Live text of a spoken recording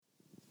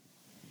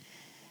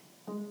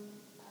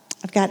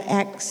I've got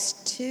Acts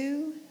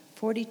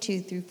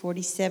 2:42 through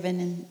 47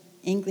 in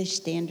English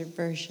Standard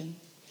Version.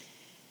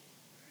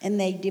 And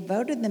they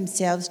devoted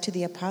themselves to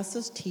the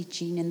apostles'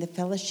 teaching and the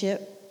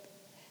fellowship,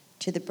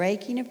 to the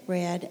breaking of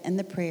bread and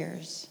the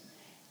prayers.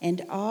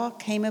 And awe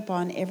came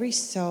upon every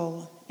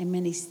soul, and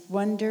many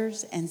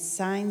wonders and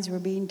signs were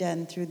being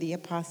done through the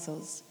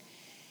apostles.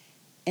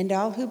 And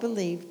all who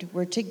believed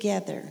were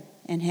together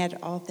and had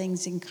all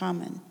things in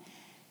common.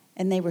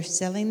 And they were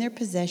selling their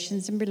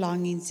possessions and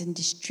belongings and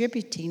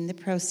distributing the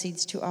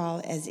proceeds to all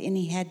as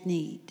any had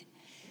need.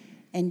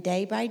 And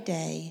day by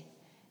day,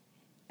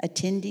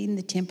 attending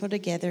the temple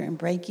together and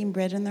breaking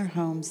bread in their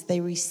homes, they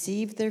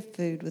received their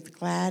food with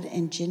glad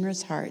and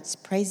generous hearts,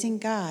 praising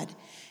God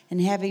and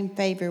having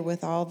favor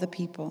with all the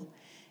people.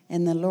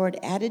 And the Lord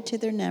added to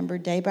their number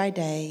day by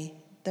day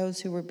those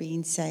who were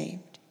being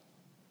saved.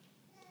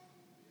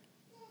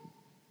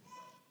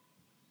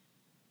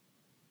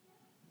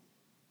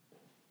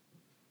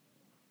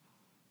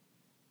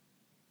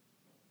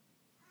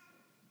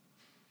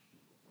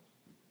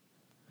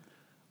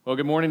 Well,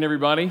 good morning,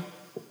 everybody.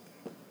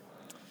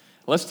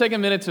 Let's take a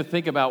minute to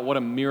think about what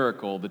a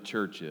miracle the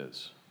church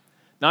is.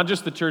 Not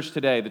just the church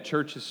today, the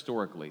church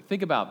historically.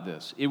 Think about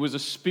this. It was a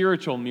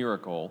spiritual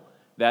miracle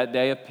that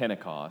day of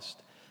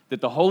Pentecost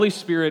that the Holy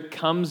Spirit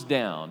comes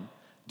down,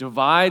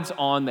 divides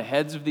on the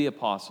heads of the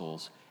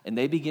apostles, and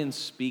they begin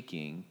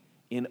speaking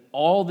in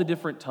all the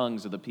different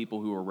tongues of the people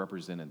who were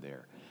represented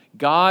there.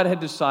 God had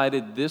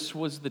decided this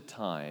was the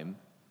time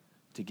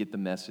to get the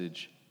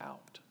message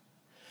out.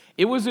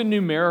 It was a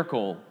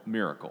numerical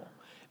miracle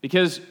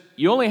because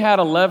you only had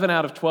 11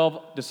 out of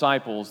 12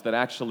 disciples that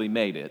actually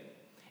made it.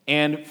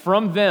 And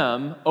from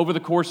them, over the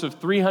course of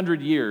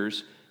 300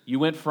 years, you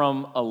went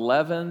from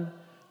 11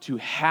 to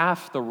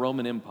half the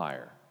Roman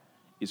Empire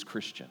is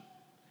Christian.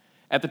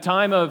 At the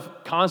time of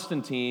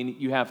Constantine,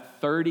 you have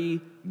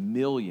 30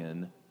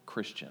 million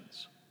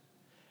Christians.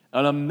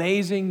 An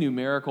amazing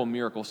numerical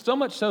miracle, so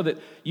much so that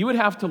you would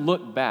have to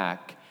look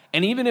back,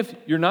 and even if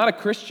you're not a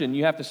Christian,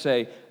 you have to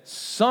say,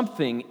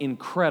 something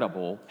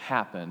incredible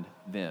happened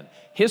then.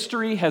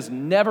 History has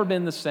never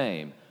been the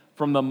same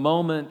from the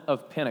moment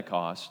of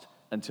Pentecost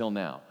until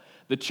now.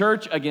 The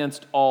church,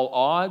 against all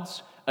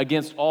odds,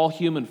 against all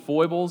human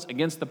foibles,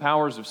 against the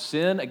powers of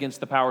sin, against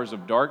the powers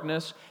of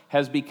darkness,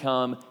 has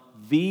become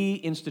the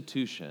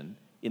institution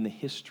in the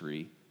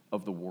history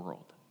of the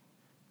world.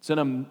 It's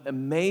an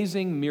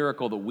amazing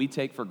miracle that we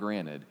take for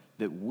granted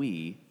that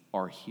we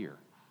are here.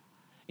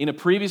 In a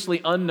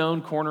previously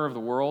unknown corner of the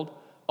world,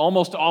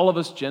 almost all of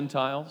us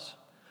Gentiles,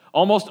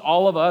 almost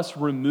all of us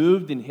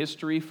removed in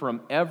history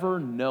from ever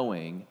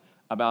knowing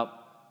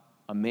about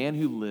a man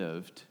who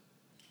lived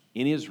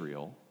in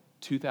Israel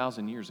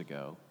 2,000 years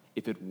ago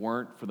if it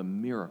weren't for the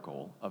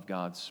miracle of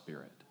God's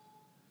Spirit.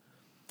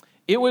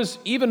 It was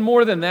even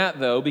more than that,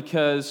 though,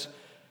 because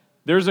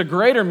there's a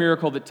greater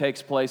miracle that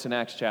takes place in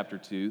Acts chapter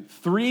 2.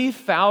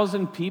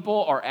 3,000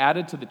 people are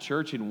added to the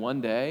church in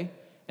one day,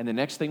 and the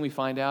next thing we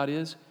find out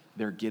is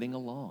they're getting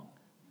along.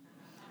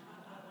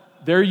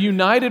 They're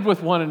united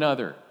with one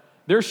another.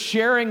 They're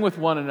sharing with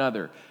one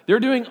another. They're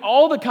doing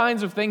all the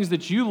kinds of things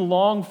that you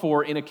long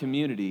for in a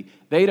community.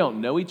 They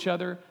don't know each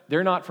other.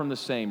 They're not from the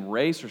same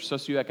race or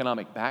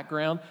socioeconomic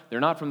background. They're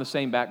not from the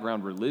same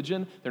background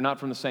religion. They're not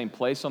from the same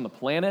place on the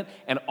planet.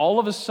 And all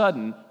of a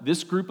sudden,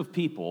 this group of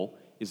people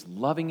is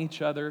loving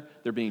each other.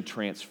 They're being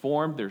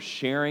transformed. They're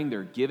sharing.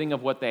 They're giving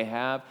of what they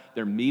have.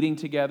 They're meeting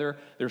together.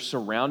 They're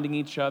surrounding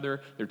each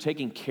other. They're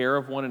taking care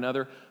of one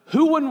another.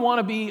 Who wouldn't want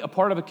to be a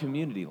part of a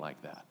community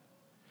like that?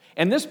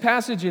 And this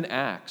passage in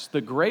Acts,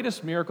 the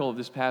greatest miracle of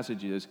this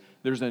passage is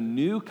there's a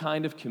new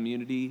kind of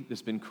community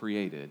that's been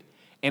created.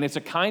 And it's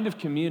a kind of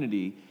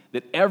community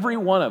that every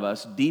one of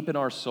us, deep in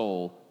our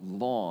soul,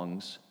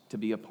 longs to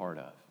be a part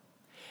of.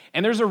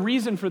 And there's a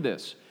reason for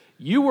this.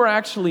 You were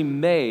actually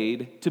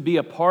made to be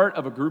a part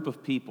of a group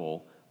of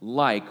people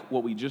like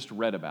what we just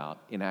read about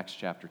in Acts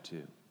chapter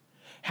 2.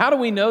 How do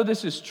we know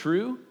this is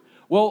true?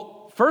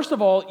 Well, first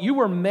of all, you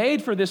were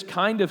made for this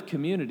kind of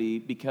community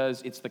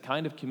because it's the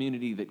kind of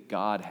community that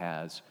God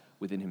has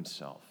within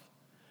Himself.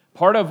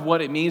 Part of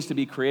what it means to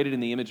be created in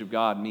the image of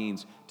God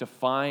means to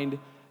find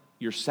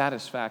your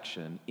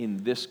satisfaction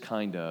in this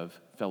kind of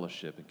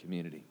fellowship and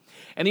community.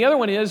 And the other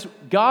one is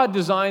God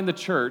designed the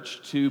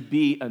church to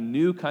be a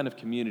new kind of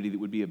community that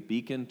would be a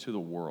beacon to the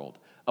world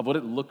of what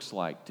it looks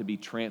like to be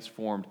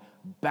transformed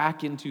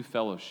back into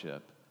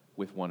fellowship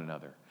with one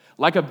another.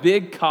 Like a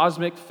big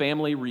cosmic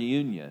family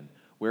reunion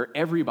where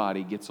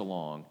everybody gets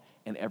along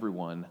and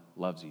everyone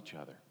loves each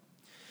other.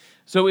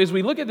 So as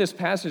we look at this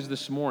passage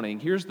this morning,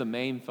 here's the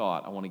main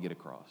thought I want to get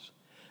across.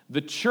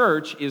 The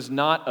church is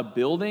not a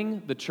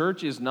building. The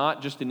church is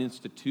not just an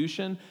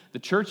institution. The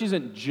church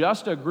isn't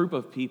just a group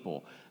of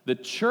people. The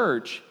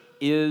church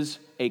is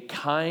a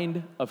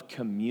kind of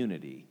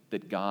community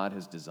that God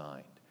has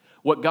designed.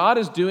 What God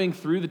is doing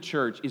through the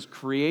church is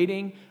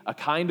creating a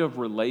kind of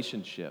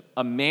relationship,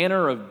 a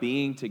manner of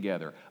being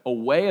together, a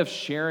way of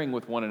sharing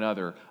with one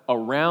another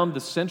around the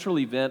central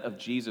event of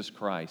Jesus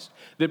Christ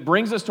that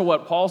brings us to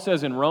what Paul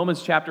says in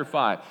Romans chapter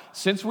 5.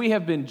 Since we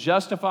have been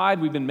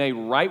justified, we've been made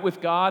right with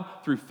God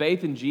through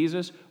faith in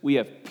Jesus, we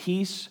have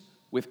peace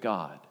with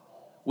God.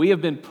 We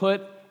have been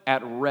put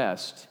at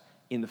rest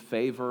in the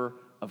favor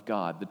of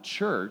God. The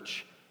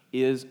church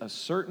is a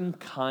certain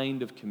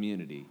kind of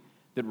community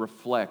that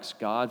reflects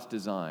God's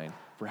design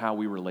for how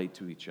we relate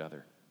to each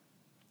other.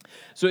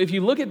 So if you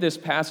look at this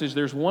passage,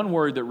 there's one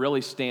word that really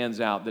stands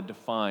out that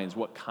defines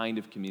what kind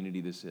of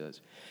community this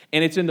is.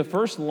 And it's in the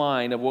first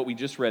line of what we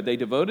just read. They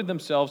devoted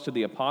themselves to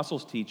the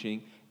apostles'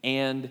 teaching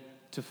and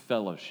to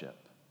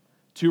fellowship,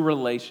 to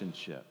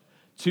relationship,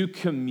 to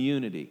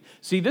community.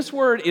 See, this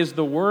word is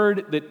the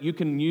word that you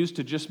can use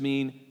to just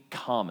mean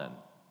common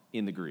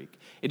in the Greek.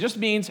 It just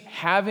means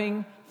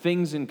having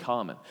things in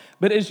common.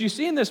 But as you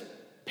see in this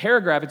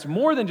paragraph, it's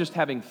more than just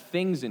having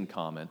things in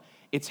common.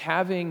 It's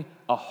having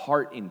a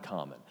heart in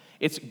common.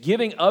 It's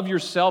giving of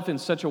yourself in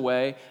such a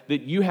way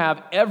that you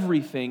have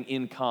everything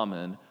in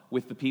common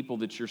with the people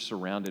that you're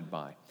surrounded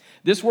by.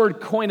 This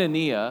word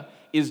koinonia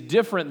is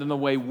different than the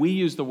way we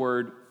use the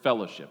word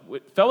fellowship.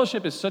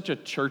 Fellowship is such a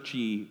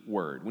churchy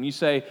word. When you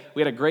say,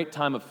 we had a great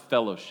time of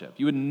fellowship,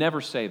 you would never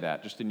say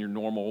that just in your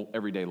normal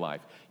everyday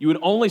life. You would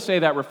only say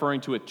that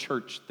referring to a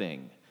church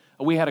thing.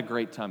 We had a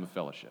great time of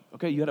fellowship.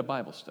 Okay, you had a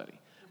Bible study.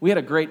 We had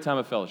a great time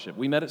of fellowship.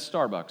 We met at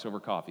Starbucks over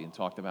coffee and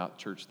talked about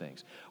church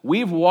things.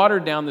 We've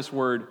watered down this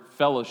word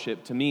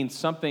fellowship to mean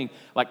something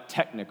like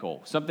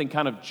technical, something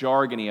kind of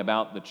jargony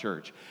about the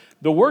church.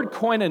 The word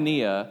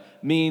koinonia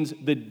means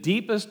the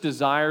deepest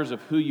desires of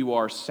who you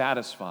are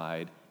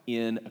satisfied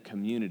in a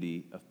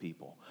community of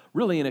people,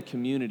 really in a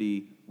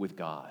community with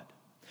God.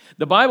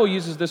 The Bible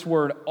uses this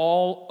word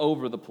all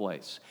over the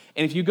place.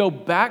 And if you go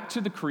back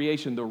to the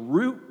creation, the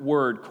root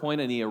word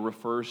koinonia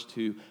refers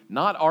to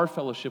not our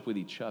fellowship with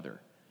each other,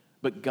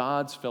 but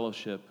God's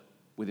fellowship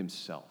with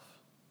himself.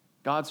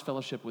 God's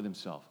fellowship with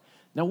himself.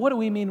 Now, what do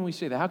we mean when we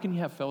say that? How can you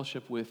have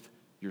fellowship with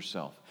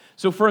yourself?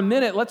 So for a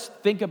minute, let's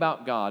think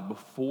about God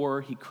before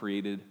he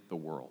created the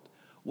world.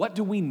 What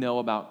do we know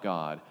about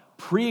God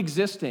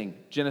pre-existing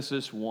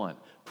Genesis 1?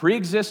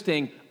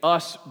 Pre-existing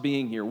us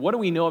being here. What do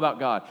we know about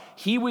God?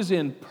 He was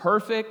in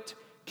perfect,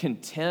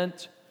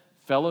 content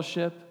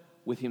fellowship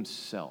with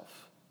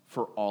himself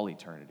for all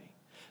eternity.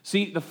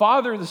 See, the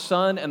Father, the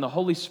Son, and the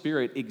Holy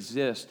Spirit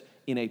exist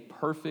in a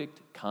perfect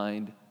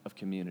kind of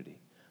community.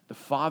 The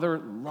Father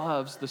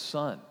loves the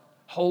Son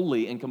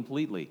wholly and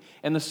completely.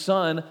 And the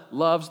Son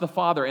loves the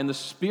Father. And the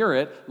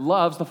Spirit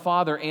loves the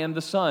Father and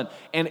the Son.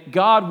 And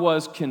God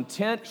was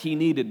content. He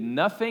needed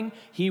nothing.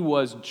 He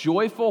was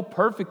joyful,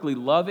 perfectly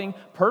loving,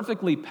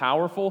 perfectly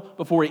powerful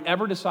before he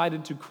ever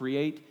decided to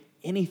create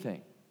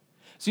anything.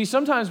 See,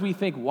 sometimes we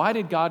think, why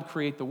did God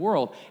create the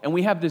world? And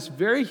we have this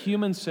very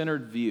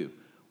human-centered view.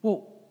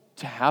 Well,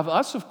 to have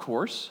us, of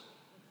course.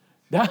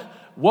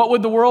 What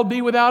would the world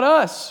be without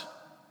us?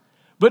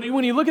 But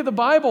when you look at the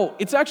Bible,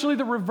 it's actually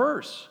the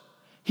reverse.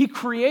 He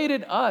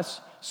created us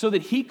so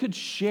that he could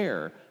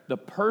share the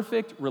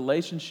perfect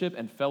relationship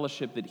and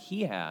fellowship that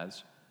he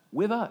has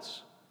with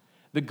us.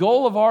 The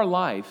goal of our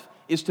life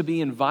is to be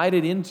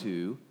invited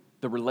into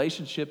the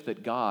relationship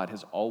that God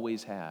has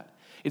always had.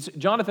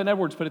 Jonathan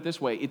Edwards put it this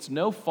way: it's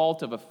no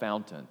fault of a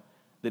fountain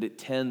that it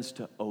tends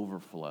to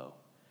overflow.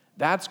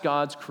 That's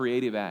God's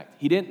creative act.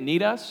 He didn't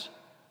need us,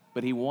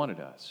 but he wanted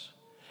us.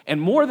 And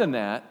more than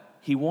that,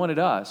 he wanted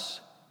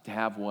us to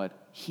have what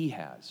he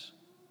has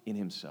in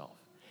himself.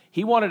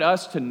 He wanted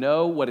us to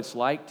know what it's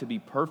like to be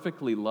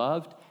perfectly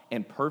loved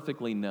and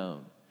perfectly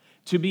known,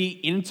 to be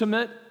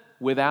intimate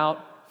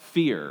without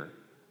fear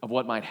of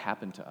what might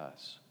happen to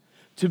us,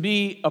 to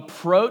be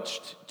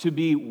approached, to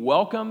be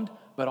welcomed,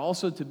 but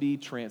also to be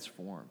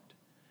transformed,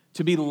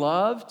 to be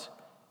loved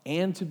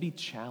and to be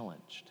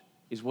challenged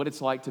is what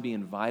it's like to be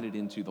invited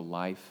into the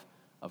life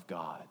of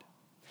God.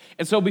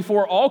 And so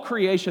before all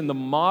creation, the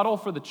model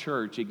for the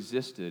church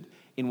existed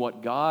in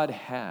what God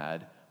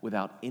had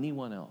without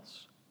anyone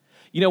else.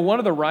 You know, one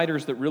of the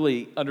writers that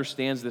really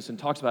understands this and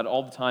talks about it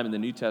all the time in the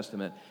New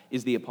Testament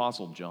is the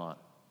Apostle John.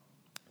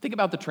 Think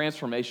about the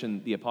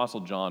transformation the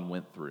Apostle John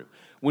went through.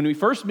 When we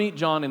first meet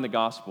John in the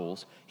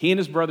Gospels, he and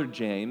his brother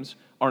James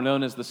are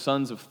known as the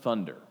sons of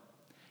thunder.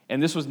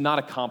 And this was not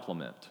a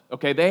compliment,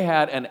 okay? They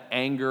had an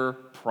anger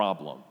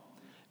problem.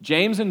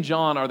 James and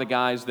John are the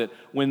guys that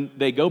when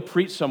they go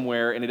preach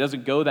somewhere and it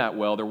doesn't go that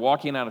well, they're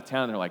walking out of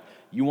town and they're like,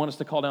 you want us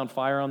to call down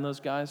fire on those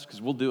guys?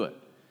 Because we'll do it.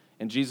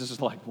 And Jesus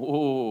is like,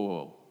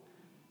 whoa.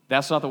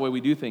 That's not the way we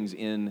do things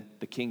in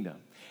the kingdom.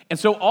 And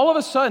so all of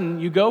a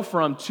sudden, you go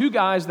from two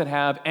guys that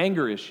have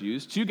anger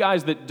issues, two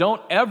guys that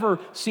don't ever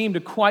seem to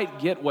quite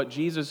get what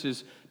Jesus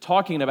is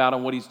talking about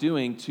and what he's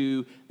doing,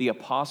 to the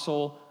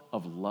apostle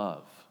of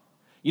love.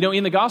 You know,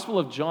 in the Gospel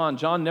of John,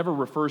 John never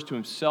refers to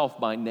himself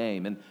by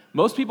name. And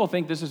most people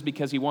think this is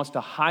because he wants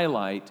to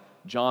highlight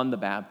John the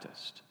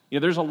Baptist. You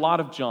know, there's a lot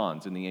of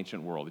Johns in the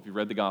ancient world. If you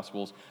read the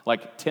Gospels,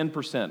 like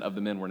 10% of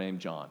the men were named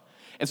John.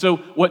 And so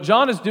what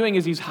John is doing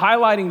is he's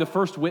highlighting the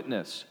first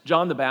witness,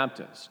 John the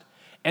Baptist.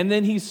 And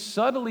then he's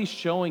subtly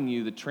showing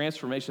you the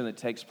transformation that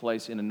takes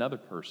place in another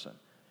person,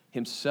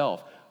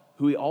 himself,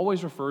 who he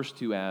always refers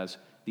to as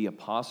the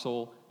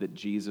apostle that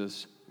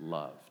Jesus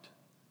loved,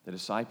 the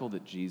disciple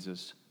that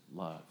Jesus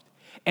loved.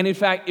 And in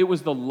fact, it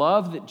was the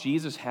love that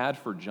Jesus had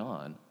for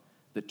John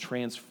that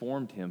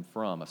transformed him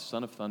from a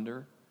son of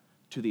thunder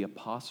to the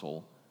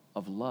apostle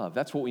of love.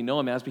 That's what we know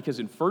him as, because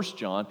in 1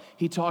 John,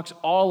 he talks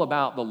all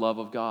about the love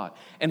of God.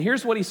 And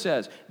here's what he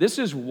says. This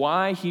is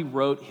why he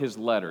wrote his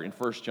letter in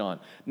 1 John.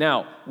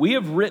 Now, we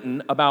have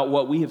written about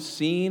what we have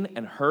seen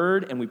and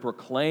heard, and we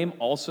proclaim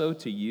also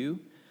to you,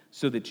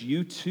 so that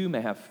you too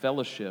may have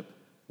fellowship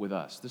with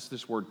us.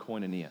 This word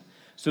koinonia.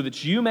 So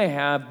that you may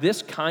have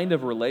this kind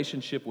of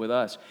relationship with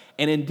us.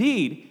 And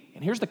indeed,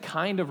 and here's the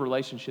kind of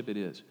relationship it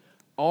is,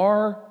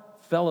 our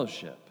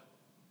fellowship,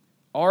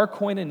 our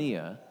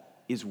koinonia,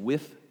 is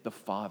with the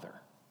Father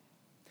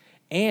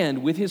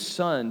and with his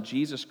Son,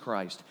 Jesus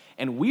Christ.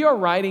 And we are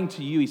writing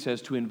to you, he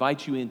says, to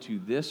invite you into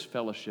this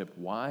fellowship.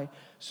 Why?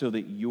 So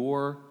that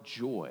your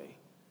joy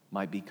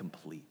might be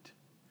complete.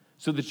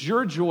 So that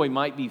your joy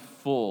might be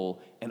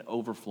full and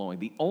overflowing.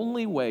 The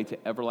only way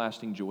to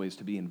everlasting joy is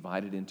to be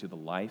invited into the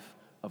life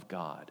of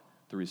God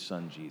through his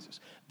Son, Jesus.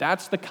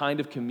 That's the kind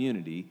of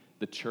community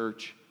the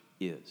church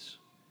is.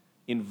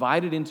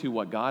 Invited into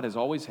what God has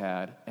always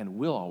had and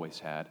will always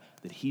have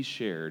that he's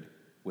shared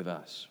with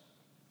us.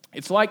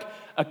 It's like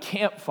a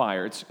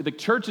campfire. The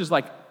church is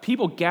like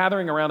people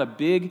gathering around a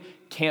big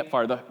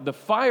campfire. The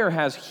fire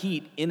has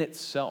heat in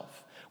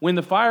itself. When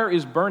the fire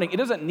is burning, it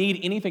doesn't need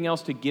anything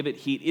else to give it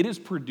heat. It is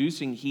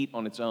producing heat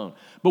on its own.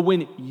 But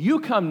when you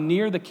come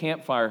near the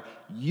campfire,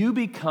 you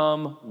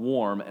become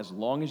warm as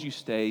long as you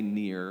stay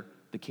near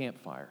the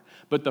campfire.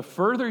 But the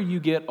further you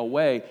get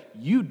away,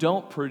 you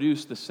don't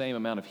produce the same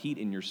amount of heat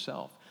in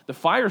yourself. The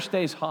fire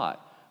stays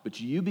hot, but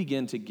you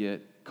begin to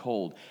get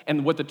cold.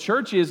 And what the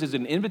church is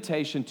an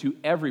invitation to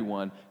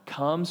everyone,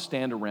 come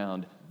stand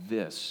around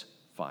this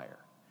fire.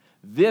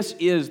 This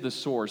is the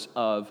source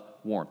of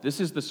warmth. This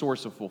is the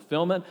source of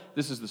fulfillment.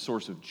 This is the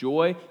source of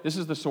joy. This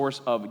is the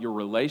source of your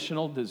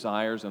relational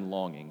desires and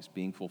longings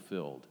being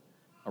fulfilled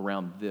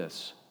around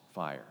this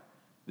fire,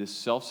 this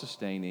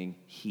self-sustaining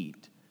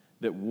heat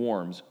that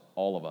warms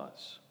all of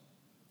us.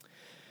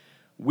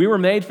 We were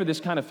made for this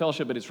kind of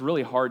fellowship, but it's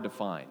really hard to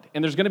find.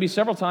 And there's going to be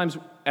several times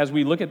as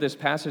we look at this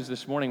passage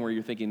this morning where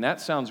you're thinking,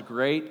 that sounds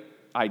great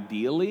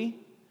ideally,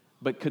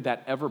 but could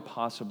that ever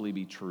possibly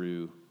be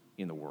true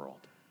in the world?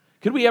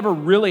 Could we ever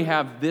really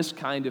have this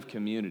kind of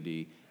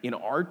community in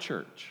our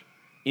church,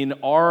 in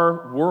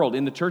our world,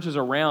 in the churches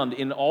around,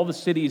 in all the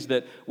cities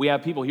that we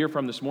have people here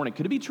from this morning?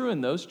 Could it be true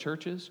in those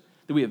churches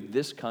that we have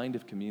this kind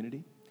of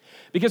community?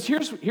 Because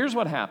here's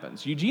what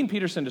happens. Eugene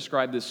Peterson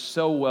described this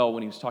so well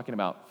when he was talking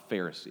about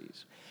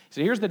Pharisees.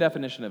 So here's the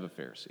definition of a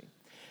Pharisee.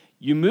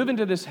 You move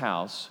into this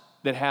house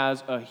that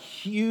has a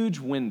huge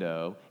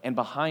window, and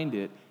behind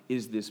it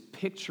is this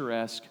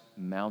picturesque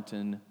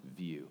mountain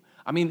view.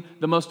 I mean,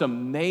 the most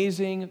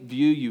amazing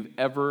view you've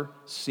ever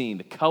seen.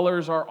 The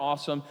colors are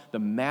awesome. The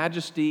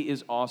majesty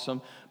is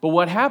awesome. But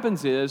what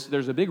happens is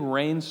there's a big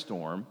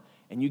rainstorm,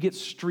 and you get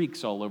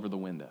streaks all over the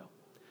window.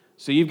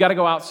 So you've got to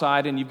go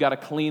outside and you've got to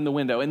clean the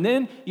window. And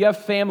then you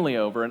have family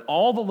over, and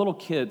all the little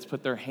kids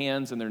put their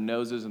hands and their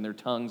noses and their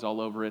tongues all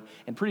over it.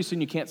 And pretty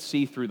soon you can't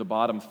see through the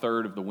bottom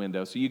third of the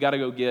window. So you got to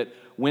go get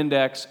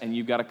Windex and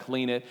you've got to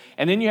clean it.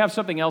 And then you have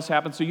something else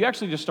happen. So you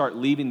actually just start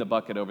leaving the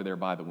bucket over there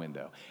by the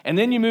window. And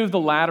then you move the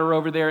ladder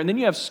over there. And then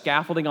you have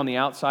scaffolding on the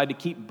outside to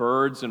keep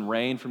birds and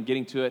rain from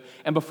getting to it.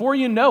 And before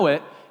you know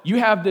it, you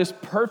have this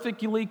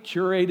perfectly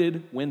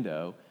curated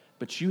window,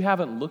 but you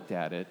haven't looked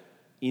at it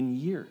in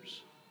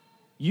years.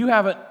 You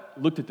haven't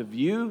looked at the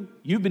view.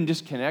 You've been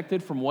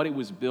disconnected from what it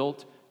was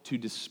built to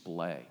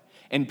display.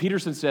 And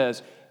Peterson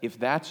says, if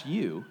that's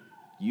you,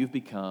 you've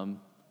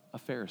become a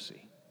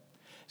Pharisee.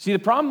 See, the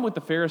problem with the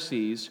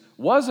Pharisees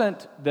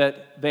wasn't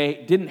that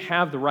they didn't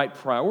have the right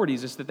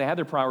priorities, it's that they had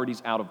their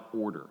priorities out of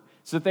order.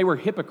 It's that they were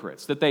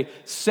hypocrites, that they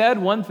said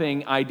one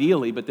thing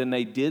ideally, but then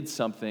they did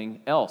something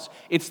else.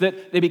 It's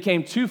that they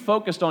became too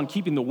focused on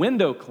keeping the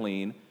window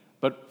clean,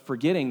 but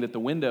forgetting that the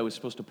window is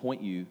supposed to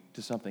point you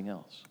to something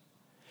else.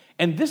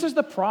 And this is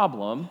the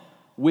problem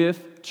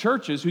with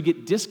churches who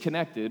get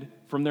disconnected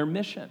from their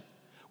mission.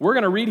 We're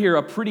going to read here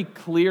a pretty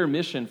clear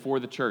mission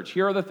for the church.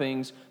 Here are the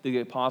things that the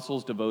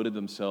apostles devoted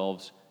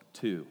themselves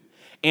to.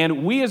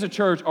 And we as a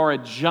church are a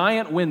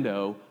giant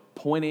window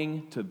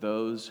pointing to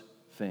those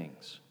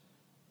things,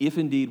 if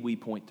indeed we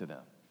point to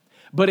them.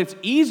 But it's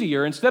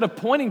easier, instead of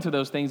pointing to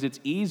those things,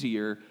 it's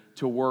easier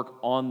to work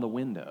on the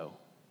window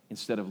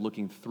instead of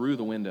looking through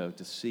the window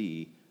to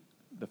see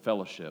the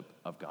fellowship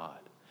of God.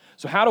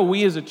 So how do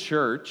we as a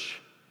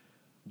church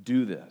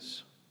do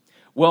this?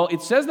 Well,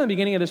 it says in the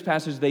beginning of this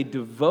passage, they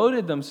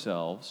devoted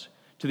themselves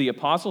to the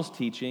apostles'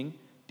 teaching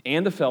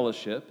and the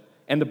fellowship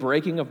and the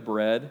breaking of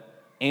bread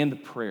and the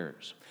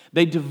prayers.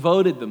 They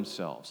devoted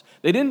themselves.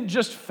 They didn't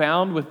just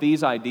found with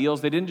these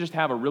ideals. They didn't just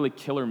have a really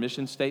killer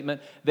mission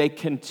statement. They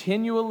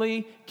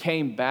continually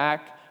came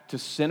back to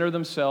center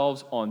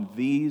themselves on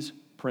these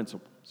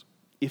principles.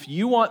 If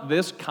you want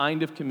this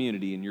kind of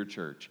community in your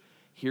church,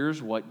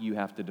 here's what you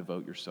have to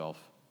devote yourself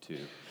to.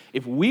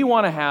 If we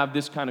want to have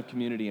this kind of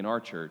community in our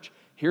church,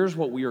 here's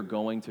what we are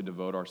going to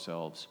devote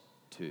ourselves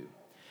to.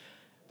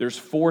 There's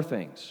 4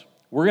 things.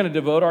 We're going to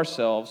devote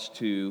ourselves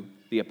to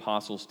the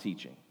apostles'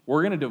 teaching.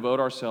 We're going to devote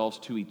ourselves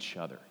to each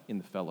other in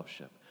the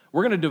fellowship.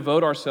 We're going to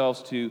devote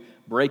ourselves to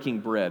breaking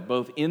bread,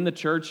 both in the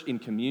church in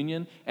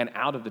communion and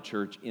out of the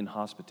church in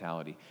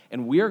hospitality.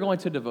 And we are going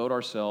to devote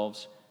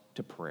ourselves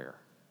to prayer.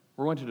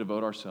 We're going to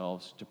devote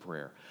ourselves to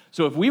prayer.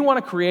 So if we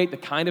want to create the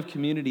kind of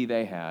community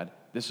they had,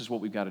 this is what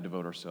we've got to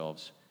devote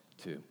ourselves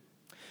to.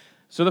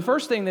 So the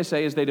first thing they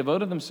say is they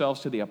devoted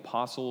themselves to the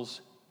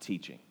apostles'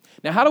 teaching.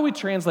 Now, how do we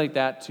translate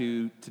that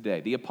to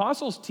today? The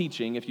apostles'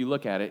 teaching, if you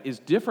look at it, is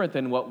different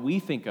than what we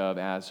think of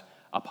as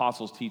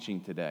apostles'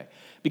 teaching today.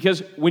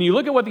 Because when you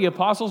look at what the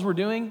apostles were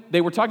doing,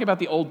 they were talking about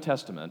the Old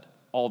Testament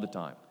all the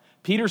time.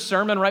 Peter's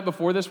sermon right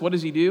before this, what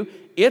does he do?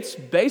 It's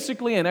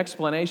basically an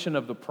explanation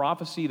of the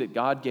prophecy that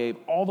God gave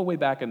all the way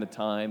back in the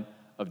time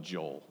of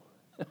Joel.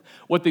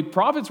 What the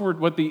prophets were,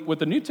 what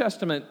the New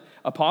Testament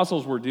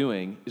apostles were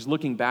doing is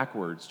looking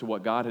backwards to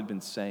what God had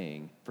been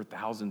saying for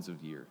thousands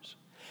of years.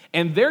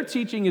 And their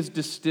teaching is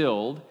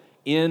distilled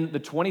in the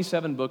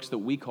 27 books that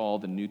we call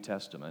the New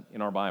Testament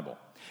in our Bible.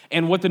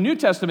 And what the New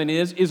Testament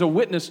is a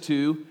witness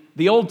to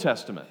the Old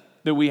Testament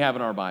that we have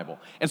in our Bible.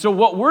 And so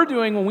what we're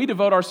doing when we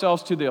devote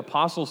ourselves to the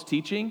apostles'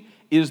 teaching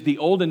is the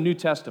Old and New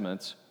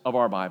Testaments of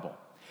our Bible.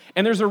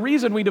 And there's a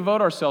reason we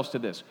devote ourselves to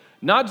this.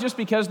 Not just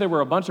because there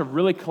were a bunch of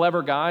really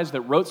clever guys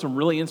that wrote some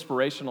really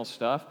inspirational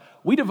stuff.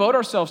 We devote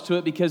ourselves to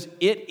it because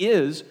it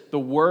is the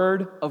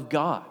Word of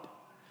God.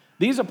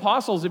 These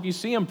apostles, if you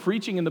see them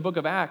preaching in the book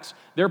of Acts,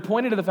 they're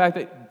pointing to the fact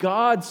that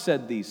God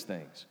said these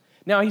things.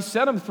 Now, he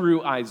said them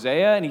through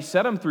Isaiah, and he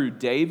said them through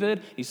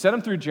David, he said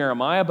them through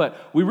Jeremiah, but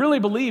we really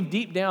believe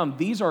deep down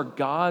these are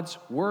God's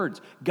words.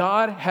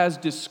 God has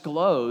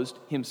disclosed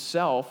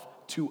himself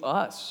to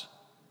us.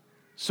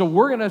 So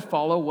we're going to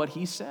follow what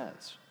he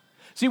says.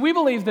 See, we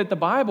believe that the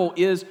Bible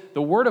is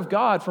the Word of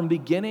God from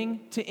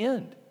beginning to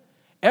end.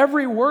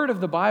 Every word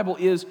of the Bible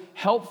is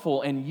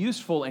helpful and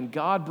useful and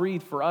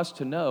God-breathed for us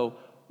to know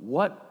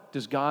what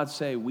does God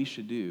say we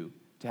should do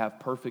to have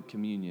perfect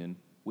communion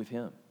with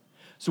him.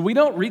 So we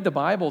don't read the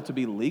Bible to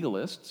be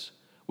legalists.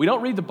 We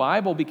don't read the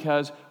Bible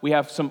because we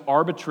have some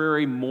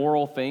arbitrary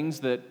moral things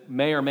that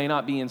may or may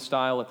not be in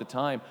style at the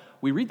time.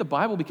 We read the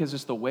Bible because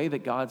it's the way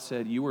that God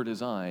said you were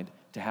designed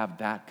to have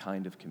that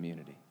kind of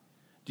community.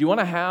 Do you want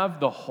to have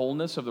the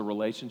wholeness of the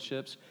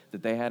relationships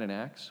that they had in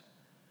Acts?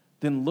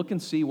 Then look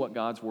and see what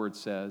God's Word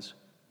says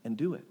and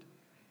do it.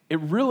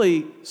 It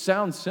really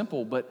sounds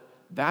simple, but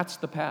that's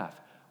the path.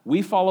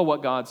 We follow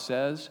what God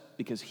says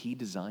because he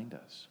designed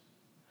us.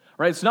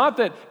 Right? It's not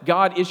that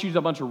God issues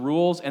a bunch of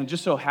rules and it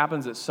just so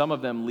happens that some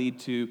of them lead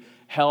to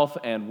health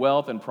and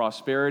wealth and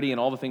prosperity and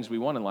all the things we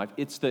want in life.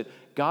 It's that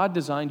God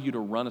designed you to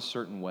run a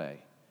certain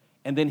way.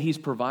 And then he's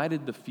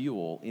provided the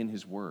fuel in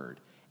his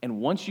word.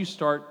 And once you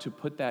start to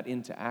put that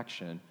into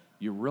action,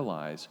 you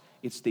realize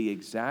it's the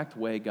exact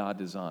way God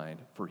designed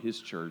for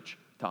his church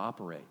to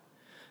operate.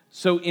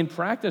 So in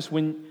practice,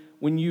 when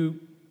you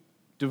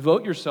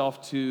devote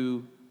yourself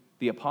to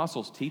the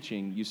apostles'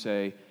 teaching, you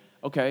say,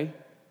 okay,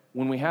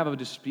 when we have a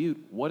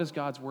dispute, what does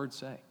God's word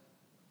say?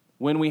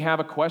 When we have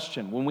a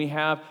question, when we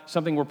have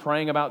something we're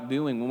praying about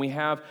doing, when we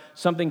have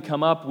something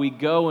come up, we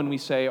go and we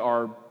say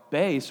our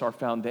base, our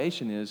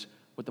foundation is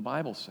what the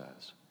Bible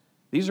says.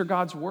 These are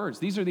God's words.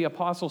 These are the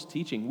apostles'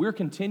 teaching. We're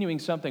continuing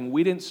something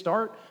we didn't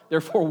start,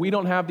 therefore we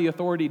don't have the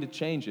authority to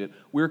change it.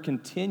 We're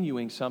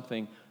continuing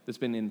something that's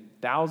been in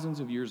thousands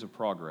of years of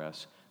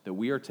progress that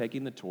we are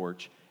taking the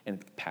torch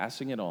and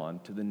passing it on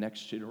to the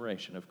next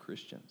generation of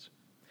Christians.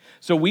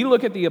 So we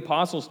look at the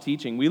apostles'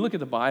 teaching, we look at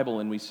the Bible,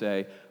 and we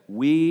say,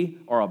 we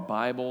are a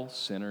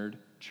Bible-centered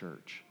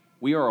church.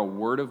 We are a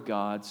Word of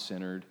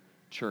God-centered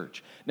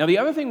church. Now, the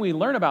other thing we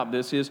learn about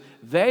this is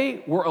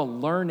they were a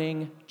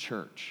learning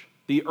church.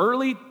 The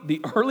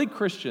early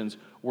Christians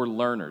were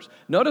learners.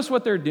 Notice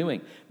what they're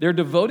doing. They're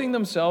devoting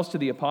themselves to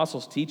the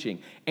apostles' teaching,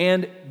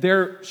 and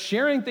they're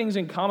sharing things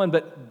in common,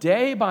 but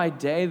day by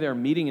day they're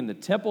meeting in the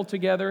temple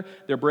together,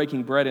 they're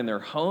breaking bread in their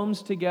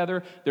homes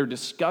together, they're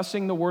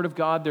discussing the Word of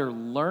God, they're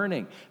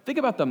learning. Think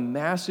about the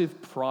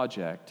massive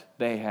project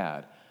they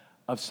had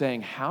of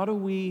saying, how do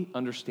we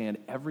understand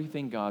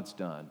everything God's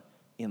done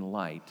in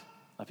light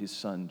of his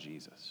Son,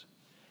 Jesus?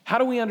 How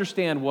do we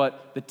understand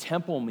what the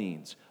temple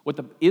means, what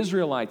the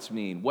Israelites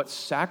mean, what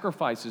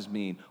sacrifices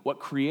mean, what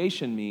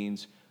creation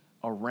means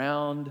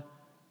around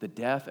the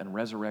death and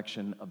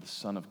resurrection of the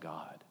Son of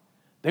God?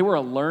 They were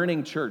a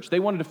learning church. They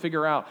wanted to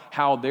figure out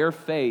how their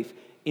faith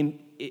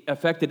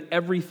affected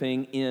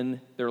everything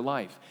in their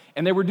life.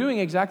 And they were doing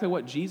exactly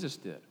what Jesus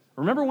did.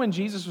 Remember when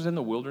Jesus was in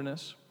the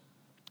wilderness?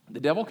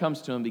 The devil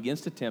comes to him,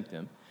 begins to tempt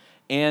him,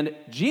 and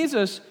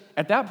Jesus,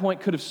 at that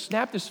point, could have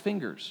snapped his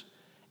fingers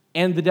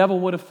and the devil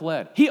would have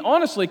fled. He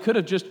honestly could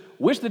have just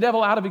wished the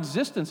devil out of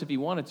existence if he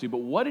wanted to, but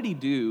what did he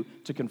do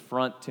to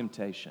confront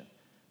temptation?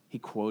 He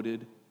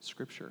quoted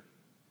Scripture.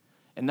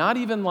 And not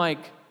even like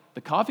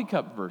the coffee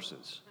cup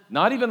verses,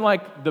 not even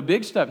like the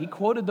big stuff. He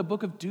quoted the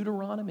book of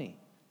Deuteronomy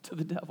to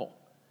the devil.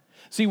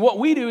 See, what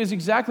we do is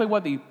exactly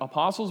what the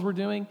apostles were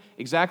doing,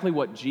 exactly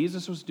what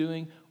Jesus was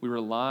doing. We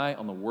rely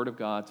on the Word of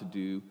God to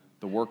do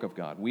the work of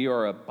God. We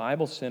are a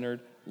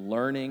Bible-centered,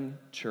 learning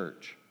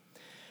church.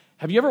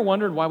 Have you ever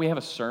wondered why we have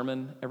a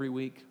sermon every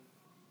week?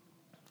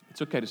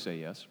 It's okay to say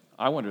yes.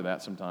 I wonder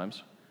that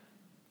sometimes.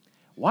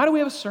 Why do we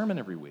have a sermon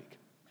every week?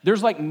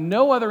 There's like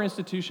no other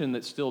institution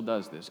that still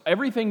does this.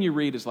 Everything you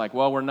read is like,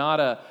 well, we're not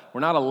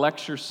a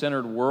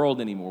lecture-centered world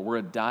anymore. We're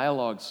a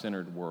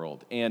dialogue-centered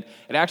world. And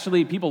it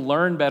actually, people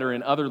learn better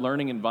in other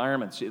learning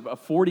environments. A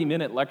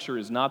 40-minute lecture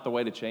is not the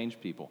way to change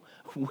people.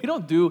 We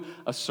don't do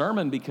a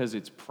sermon because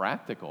it's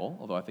practical,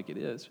 although I think it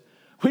is.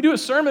 We do a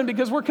sermon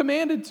because we're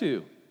commanded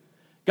to.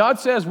 God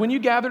says, when you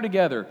gather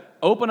together,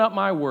 open up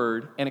my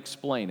word and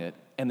explain it,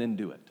 and then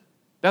do it.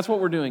 That's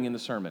what we're doing in the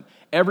sermon.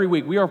 Every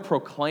week, we are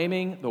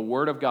proclaiming the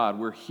Word of God.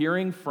 We're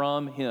hearing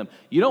from Him.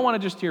 You don't want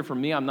to just hear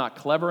from me. I'm not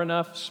clever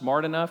enough,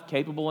 smart enough,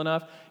 capable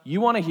enough. You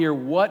want to hear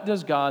what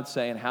does God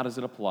say and how does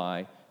it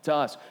apply to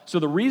us. So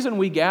the reason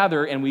we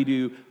gather and we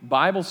do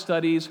Bible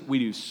studies, we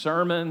do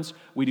sermons,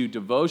 we do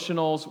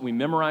devotionals, we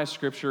memorize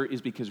Scripture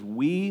is because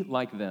we,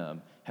 like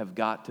them, have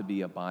got to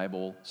be a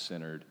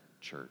Bible-centered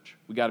church.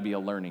 We've got to be a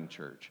learning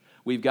church.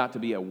 We've got to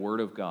be a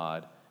Word of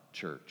God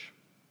church.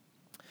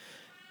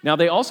 Now,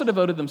 they also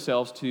devoted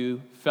themselves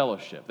to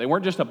fellowship. They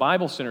weren't just a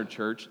Bible-centered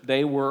church.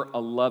 They were a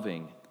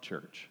loving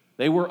church.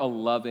 They were a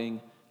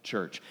loving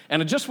church. And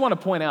I just want to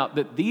point out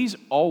that these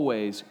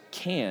always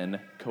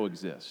can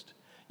coexist.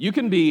 You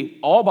can be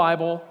all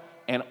Bible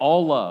and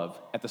all love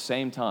at the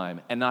same time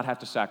and not have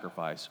to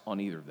sacrifice on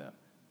either of them.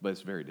 But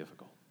it's very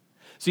difficult.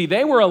 See,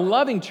 they were a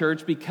loving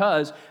church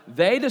because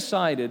they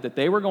decided that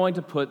they were going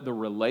to put the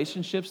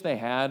relationships they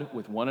had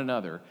with one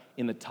another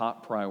in the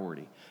top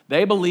priority.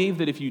 They believe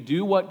that if you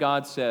do what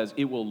God says,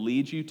 it will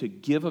lead you to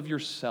give of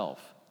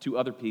yourself to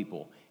other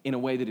people in a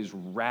way that is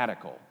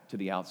radical to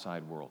the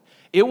outside world.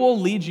 It will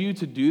lead you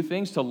to do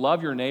things, to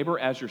love your neighbor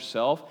as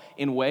yourself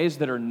in ways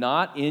that are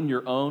not in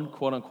your own,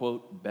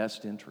 quote-unquote,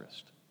 best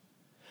interest.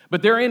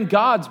 But they're in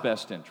God's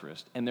best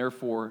interest, and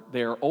therefore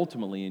they are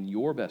ultimately in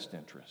your best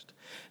interest.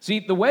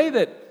 See, the way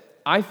that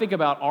I think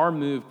about our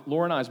move,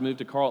 Laura and I's move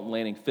to Carlton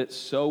Landing, fits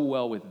so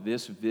well with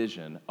this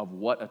vision of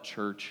what a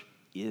church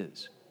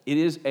is. It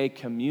is a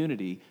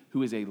community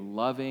who is a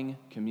loving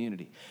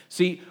community.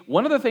 See,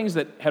 one of the things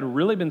that had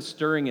really been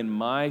stirring in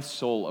my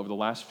soul over the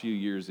last few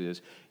years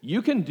is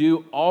you can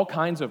do all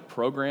kinds of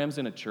programs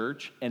in a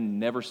church and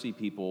never see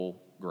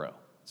people grow.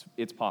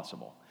 It's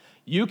possible.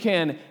 You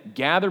can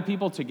gather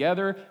people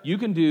together. You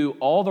can do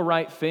all the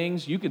right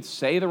things. You can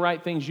say the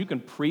right things. You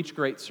can preach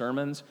great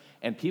sermons.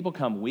 And people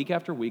come week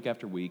after week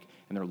after week,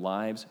 and their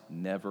lives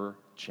never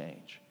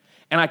change.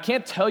 And I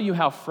can't tell you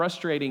how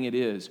frustrating it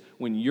is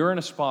when you're in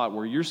a spot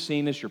where you're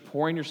seeing this, you're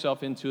pouring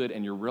yourself into it,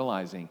 and you're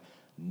realizing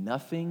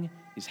nothing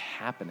is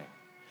happening.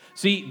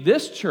 See,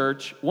 this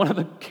church, one of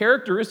the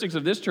characteristics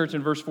of this church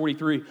in verse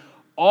 43,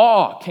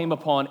 awe came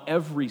upon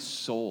every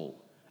soul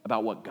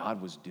about what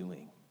God was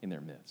doing in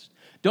their midst.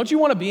 Don't you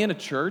want to be in a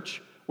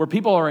church where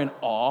people are in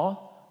awe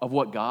of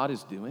what God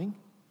is doing?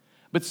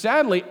 But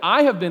sadly,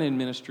 I have been in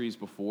ministries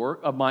before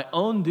of my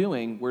own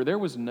doing where there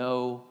was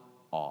no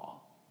awe.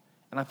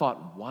 And I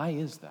thought, why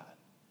is that?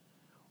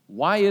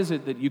 Why is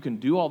it that you can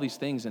do all these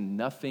things and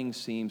nothing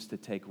seems to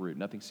take root,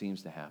 nothing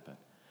seems to happen?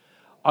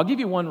 I'll give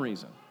you one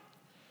reason.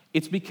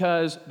 It's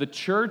because the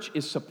church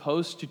is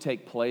supposed to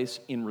take place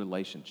in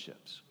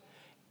relationships.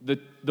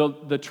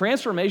 The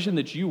transformation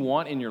that you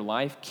want in your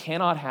life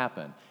cannot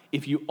happen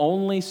if you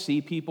only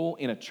see people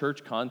in a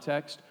church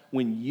context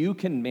when you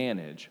can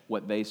manage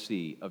what they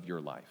see of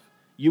your life.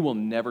 You will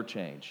never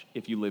change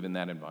if you live in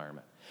that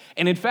environment.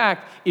 And in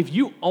fact, if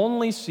you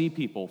only see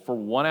people for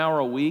 1 hour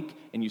a week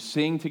and you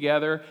sing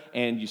together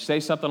and you say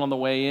something on the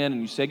way in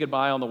and you say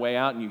goodbye on the way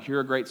out and you hear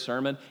a great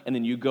sermon and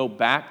then you go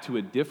back to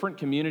a different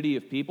community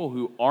of people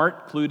who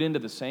aren't clued into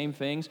the same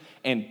things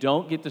and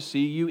don't get to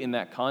see you in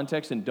that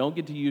context and don't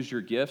get to use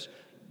your gifts,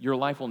 your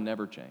life will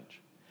never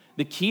change.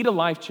 The key to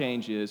life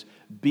change is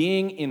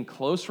being in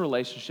close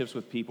relationships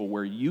with people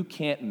where you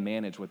can't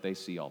manage what they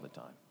see all the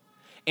time.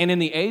 And in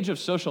the age of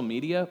social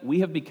media,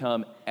 we have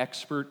become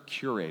expert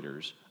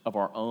curators of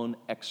our own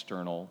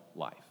external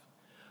life.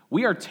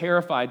 We are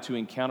terrified to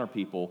encounter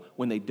people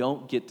when they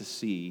don't get to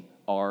see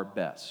our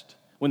best,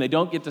 when they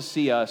don't get to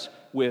see us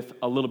with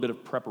a little bit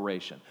of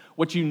preparation.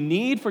 What you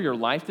need for your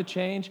life to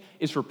change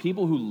is for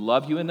people who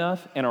love you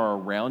enough and are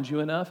around you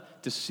enough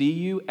to see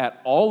you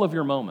at all of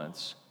your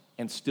moments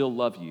and still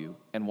love you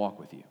and walk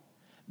with you.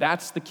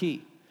 That's the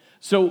key.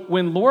 So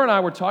when Laura and I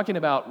were talking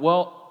about,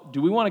 well,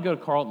 do we want to go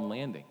to Carlton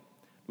Landing?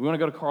 We want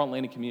to go to Carlton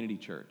Landing Community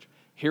Church.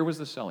 Here was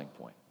the selling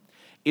point.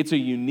 It's a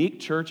unique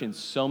church in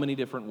so many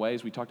different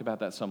ways. We talked about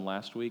that some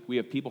last week. We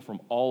have people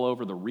from all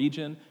over the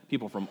region,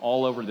 people from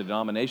all over the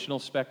denominational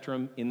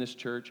spectrum in this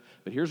church.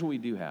 But here's what we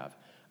do have: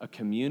 a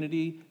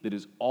community that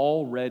is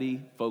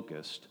already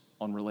focused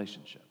on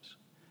relationships.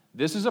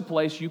 This is a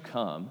place you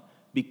come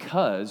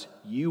because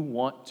you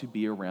want to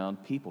be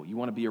around people. You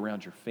want to be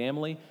around your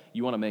family.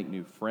 You want to make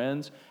new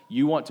friends.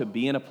 You want to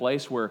be in a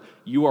place where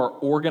you are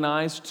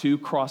organized to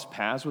cross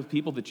paths with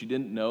people that you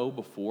didn't know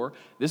before.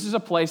 This is a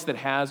place that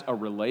has a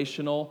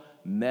relational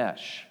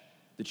mesh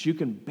that you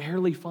can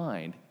barely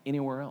find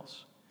anywhere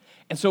else.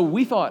 And so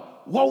we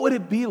thought, what would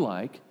it be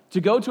like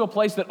to go to a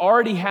place that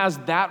already has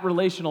that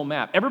relational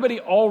map? Everybody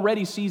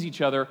already sees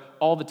each other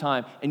all the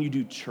time, and you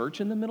do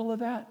church in the middle of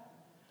that?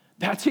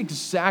 That's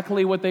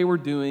exactly what they were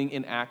doing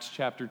in Acts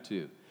chapter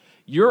 2.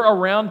 You're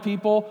around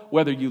people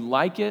whether you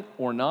like it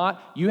or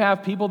not. You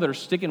have people that are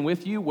sticking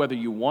with you whether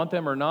you want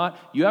them or not.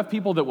 You have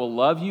people that will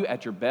love you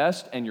at your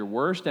best and your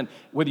worst. And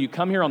whether you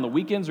come here on the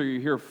weekends or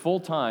you're here full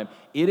time,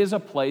 it is a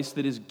place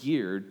that is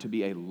geared to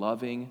be a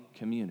loving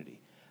community.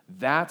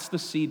 That's the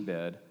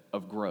seedbed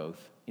of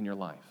growth in your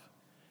life.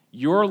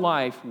 Your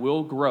life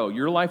will grow.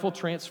 Your life will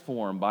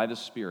transform by the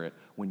Spirit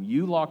when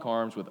you lock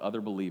arms with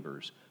other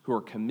believers who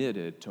are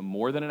committed to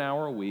more than an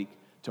hour a week,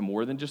 to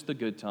more than just the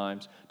good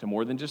times, to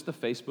more than just the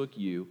Facebook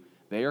you.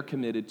 They are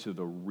committed to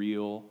the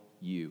real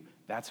you.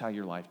 That's how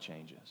your life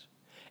changes.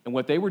 And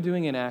what they were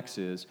doing in Acts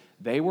is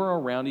they were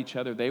around each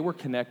other. They were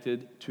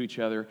connected to each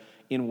other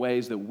in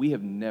ways that we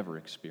have never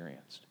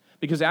experienced.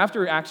 Because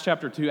after Acts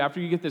chapter 2, after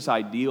you get this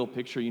ideal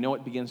picture, you know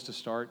what begins to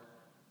start?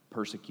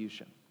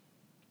 Persecution.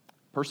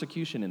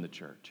 Persecution in the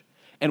church.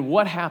 And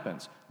what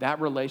happens? That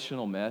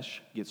relational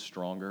mesh gets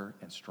stronger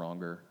and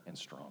stronger and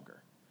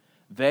stronger.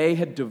 They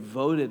had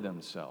devoted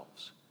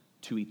themselves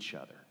to each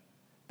other.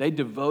 They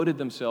devoted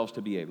themselves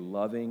to be a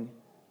loving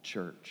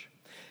church.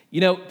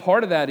 You know,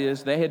 part of that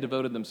is they had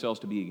devoted themselves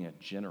to being a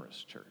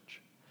generous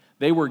church.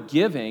 They were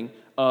giving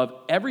of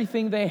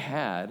everything they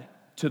had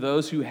to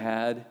those who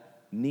had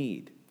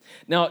need.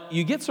 Now,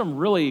 you get some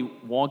really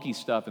wonky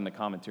stuff in the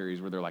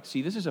commentaries where they're like,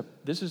 see, this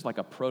is like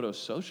a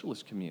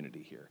proto-socialist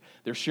community here.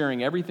 They're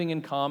sharing everything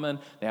in common.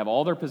 They have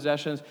all their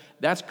possessions.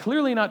 That's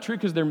clearly not true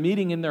because they're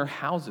meeting in their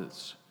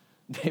houses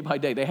day by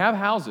day. They have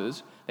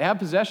houses, they have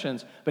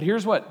possessions, but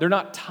here's what: they're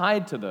not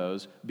tied to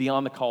those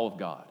beyond the call of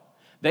God.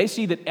 They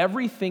see that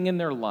everything in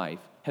their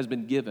life has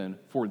been given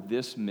for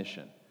this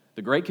mission,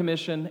 the Great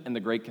Commission and the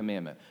Great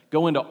Commandment.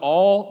 Go into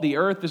all the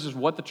earth. This is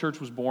what the church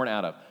was born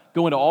out of.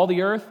 Go into all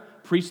the earth,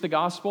 preach the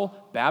gospel,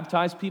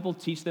 baptize people,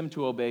 teach them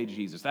to obey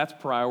Jesus. That's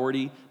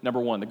priority number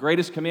one. The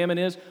greatest commandment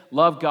is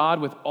love God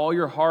with all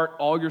your heart,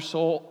 all your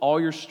soul, all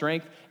your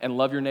strength, and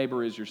love your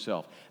neighbor as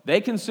yourself. They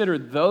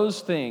considered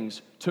those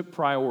things took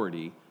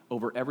priority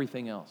over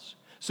everything else.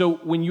 So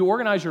when you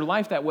organize your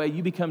life that way,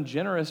 you become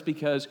generous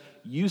because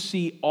you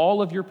see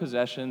all of your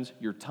possessions,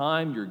 your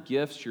time, your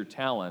gifts, your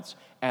talents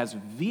as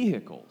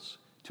vehicles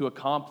to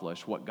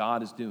accomplish what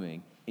God is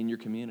doing in your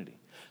community.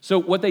 So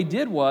what they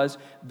did was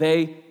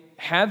they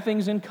had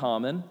things in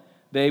common.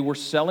 They were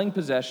selling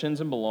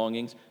possessions and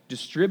belongings,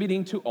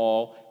 distributing to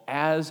all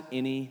as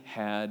any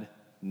had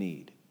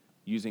need,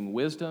 using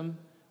wisdom,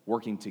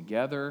 working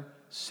together,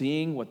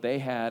 seeing what they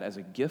had as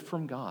a gift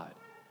from God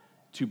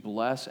to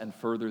bless and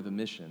further the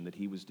mission that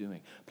he was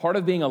doing. Part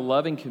of being a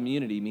loving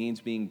community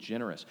means being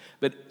generous.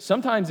 But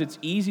sometimes it's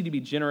easy to be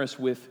generous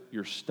with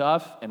your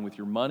stuff and with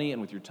your money and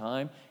with your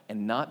time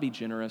and not be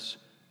generous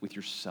with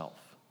yourself.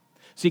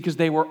 See, because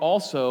they were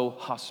also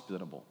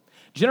hospitable.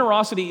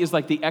 Generosity is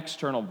like the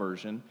external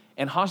version,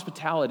 and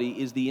hospitality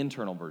is the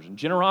internal version.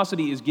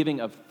 Generosity is giving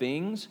of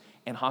things,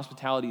 and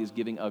hospitality is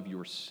giving of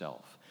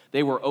yourself.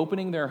 They were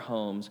opening their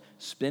homes,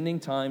 spending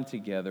time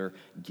together,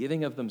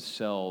 giving of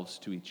themselves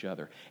to each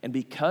other. And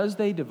because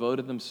they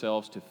devoted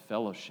themselves to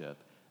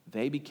fellowship,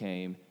 they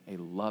became a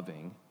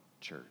loving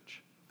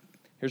church.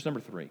 Here's number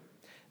 3.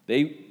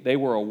 They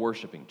were a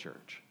worshiping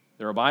church.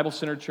 They're a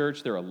Bible-centered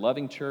church. They're a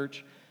loving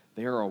church.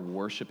 They're a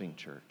worshiping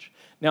church.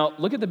 Now,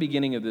 look at the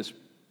beginning of this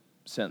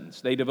sentence.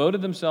 They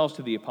devoted themselves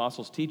to the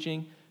apostles'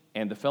 teaching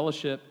and the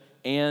fellowship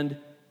and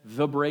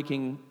the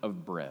breaking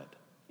of bread.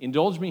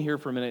 Indulge me here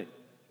for a minute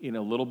in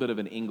a little bit of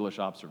an English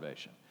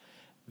observation.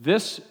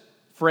 This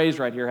phrase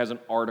right here has an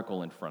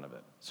article in front of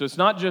it. So it's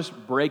not just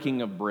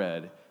breaking of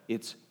bread,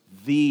 it's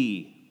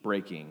the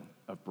breaking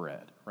of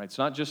bread, right? It's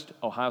not just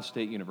Ohio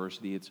State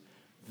University, it's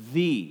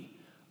the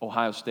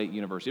Ohio State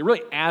University. It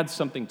really adds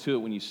something to it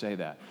when you say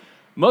that.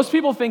 Most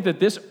people think that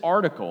this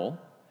article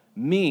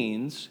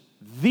means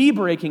the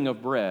breaking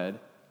of bread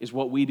is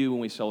what we do when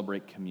we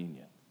celebrate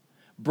communion.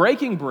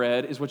 Breaking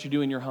bread is what you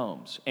do in your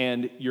homes,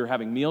 and you're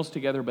having meals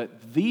together,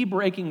 but the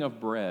breaking of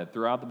bread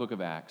throughout the book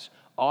of Acts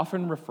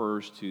often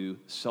refers to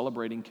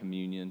celebrating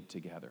communion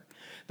together.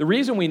 The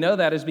reason we know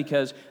that is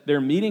because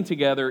they're meeting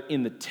together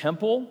in the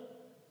temple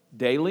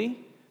daily.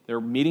 They're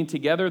meeting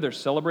together, they're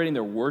celebrating,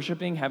 they're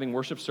worshiping, having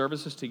worship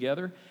services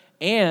together,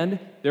 and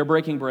they're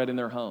breaking bread in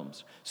their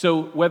homes.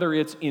 So whether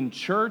it's in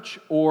church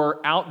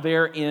or out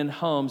there in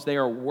homes, they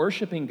are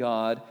worshiping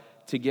God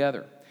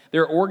together.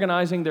 They're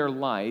organizing their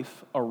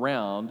life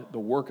around the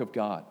work of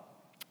God.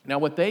 Now,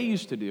 what they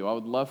used to do, I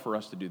would love for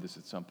us to do this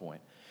at some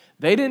point.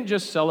 They didn't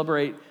just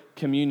celebrate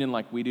communion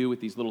like we do with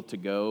these little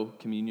to-go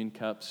communion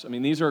cups. I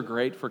mean, these are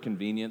great for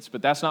convenience,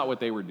 but that's not what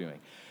they were doing.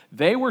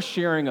 They were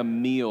sharing a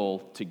meal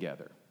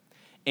together,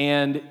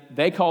 and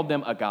they called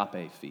them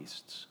agape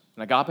feasts.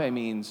 And agape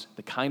means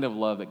the kind of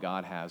love that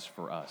God has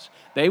for us.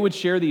 They would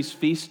share these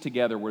feasts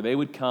together where they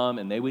would come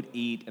and they would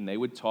eat and they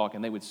would talk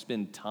and they would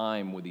spend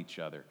time with each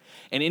other.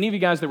 And any of you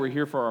guys that were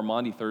here for our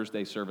Maundy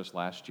Thursday service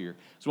last year,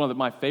 it's one of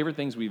my favorite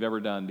things we've ever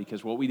done,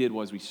 because what we did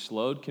was we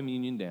slowed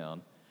communion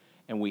down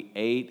and we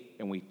ate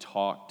and we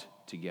talked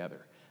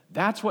together.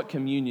 That's what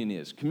communion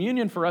is.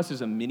 Communion for us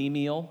is a mini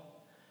meal,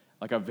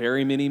 like a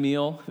very mini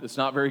meal. It's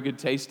not very good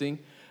tasting,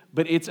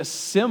 but it's a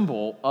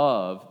symbol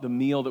of the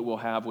meal that we'll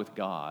have with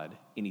God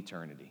in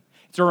eternity.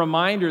 It's a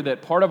reminder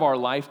that part of our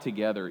life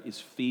together is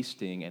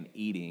feasting and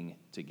eating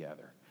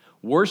together.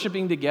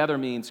 Worshiping together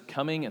means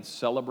coming and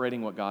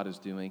celebrating what God is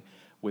doing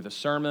with a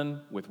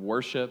sermon, with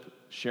worship,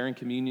 sharing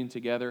communion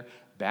together,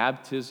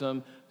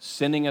 baptism,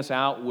 sending us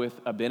out with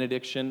a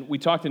benediction. We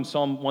talked in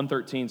Psalm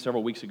 113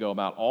 several weeks ago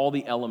about all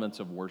the elements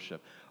of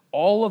worship.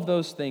 All of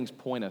those things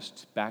point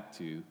us back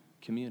to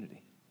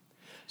community.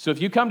 So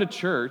if you come to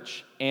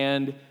church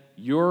and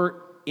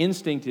your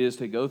instinct is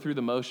to go through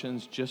the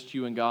motions, just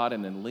you and God,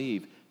 and then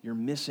leave, you're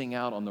missing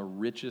out on the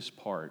richest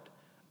part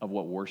of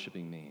what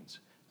worshiping means.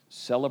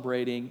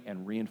 Celebrating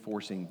and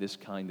reinforcing this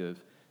kind of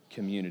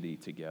community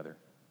together.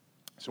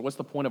 So what's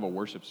the point of a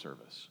worship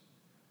service?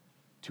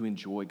 To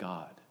enjoy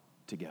God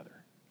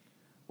together.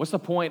 What's the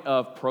point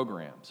of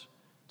programs?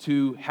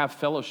 To have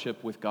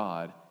fellowship with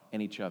God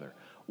and each other.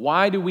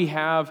 Why do we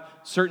have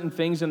certain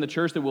things in the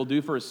church that we'll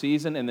do for a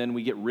season and then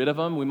we get rid of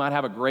them? We might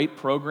have a great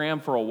program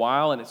for a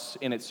while and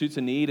it suits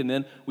a need, and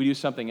then we do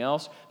something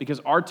else, because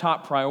our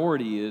top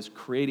priority is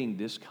creating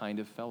this kind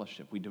of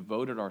fellowship. We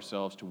devoted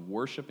ourselves to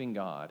worshiping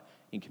God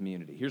in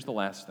community. Here's the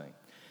last thing.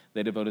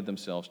 They devoted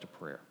themselves to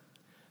prayer.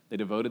 They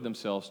devoted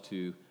themselves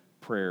to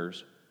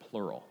prayers,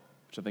 plural,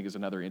 which I think is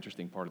another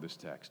interesting part of this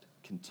text.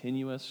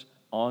 Continuous,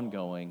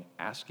 ongoing,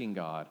 asking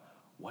God,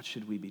 what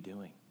should we be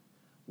doing?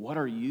 What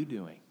are you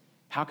doing?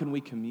 How can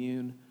we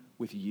commune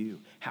with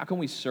you? How can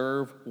we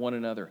serve one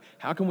another?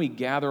 How can we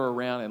gather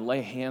around and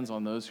lay hands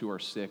on those who are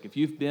sick? If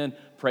you've been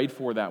prayed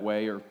for that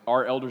way, or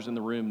our elders in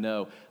the room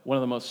know, one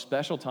of the most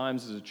special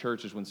times as a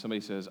church is when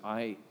somebody says,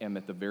 I am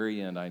at the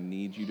very end, I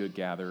need you to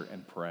gather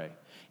and pray.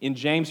 In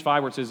James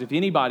 5, where it says, if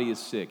anybody is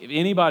sick, if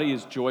anybody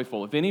is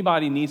joyful, if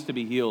anybody needs to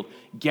be healed,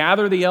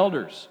 gather the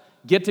elders.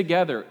 Get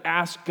together,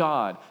 ask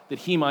God that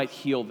He might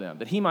heal them,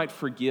 that He might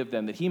forgive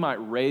them, that He might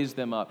raise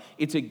them up.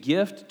 It's a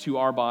gift to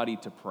our body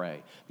to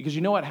pray. Because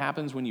you know what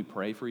happens when you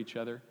pray for each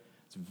other?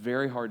 It's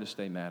very hard to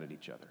stay mad at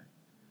each other.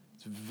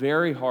 It's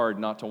very hard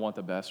not to want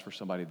the best for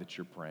somebody that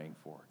you're praying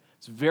for.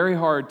 It's very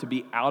hard to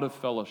be out of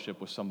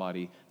fellowship with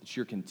somebody that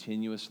you're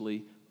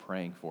continuously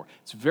praying for.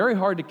 It's very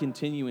hard to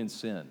continue in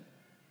sin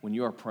when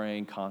you are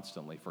praying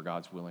constantly for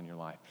God's will in your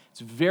life.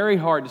 It's very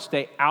hard to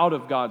stay out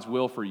of God's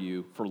will for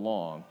you for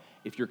long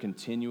if you're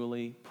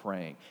continually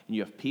praying and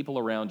you have people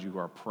around you who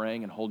are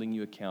praying and holding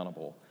you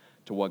accountable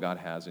to what God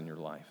has in your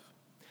life.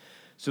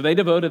 So they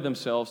devoted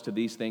themselves to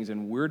these things,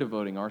 and we're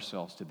devoting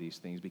ourselves to these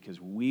things because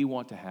we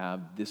want to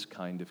have this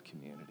kind of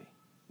community.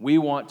 We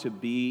want to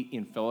be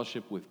in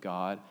fellowship with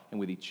God and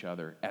with each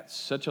other at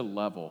such a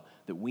level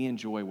that we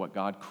enjoy what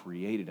God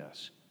created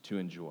us to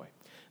enjoy.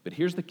 But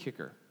here's the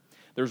kicker.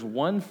 There's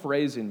one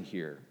phrase in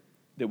here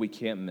that we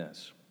can't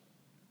miss.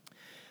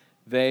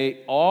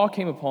 They all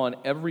came upon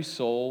every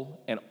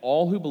soul, and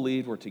all who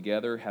believed were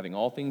together, having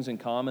all things in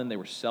common. They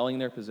were selling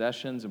their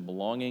possessions and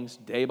belongings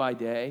day by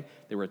day.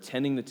 They were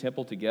attending the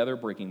temple together,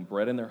 breaking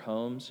bread in their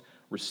homes,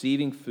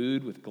 receiving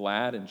food with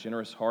glad and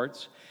generous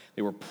hearts.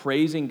 They were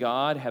praising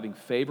God, having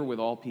favor with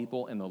all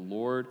people, and the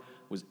Lord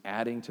was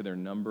adding to their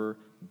number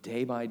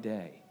day by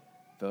day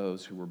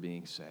those who were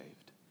being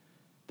saved.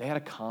 They had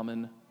a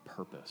common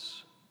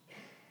purpose,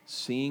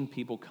 seeing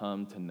people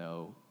come to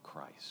know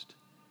Christ.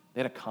 They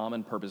had a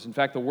common purpose. In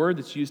fact, the word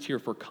that's used here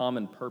for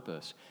common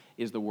purpose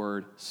is the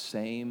word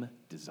same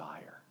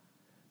desire.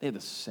 They had the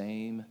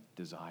same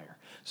desire.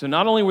 So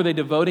not only were they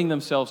devoting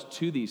themselves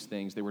to these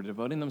things, they were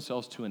devoting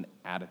themselves to an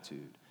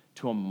attitude,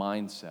 to a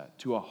mindset,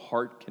 to a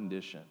heart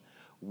condition.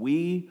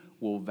 We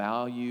will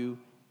value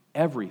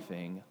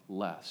everything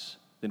less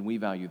than we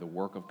value the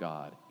work of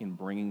God in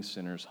bringing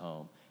sinners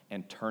home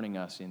and turning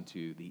us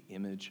into the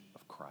image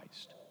of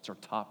Christ. It's our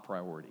top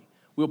priority.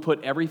 We'll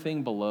put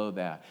everything below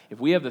that.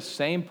 If we have the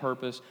same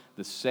purpose,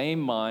 the same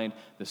mind,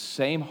 the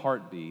same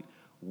heartbeat,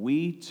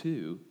 we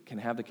too can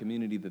have the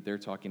community that they're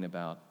talking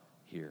about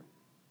here.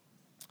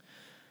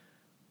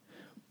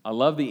 I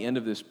love the end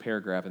of this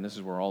paragraph, and this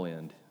is where I'll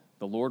end.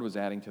 The Lord was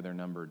adding to their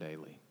number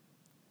daily.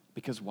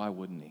 Because why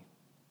wouldn't He?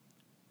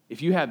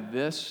 If you had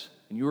this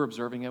and you were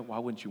observing it, why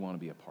wouldn't you want to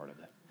be a part of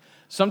it?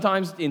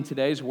 Sometimes in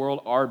today's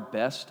world, our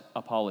best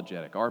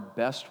apologetic, our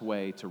best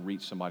way to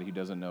reach somebody who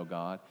doesn't know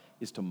God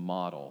is to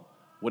model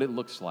what it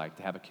looks like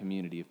to have a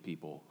community of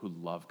people who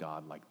love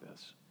God like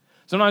this.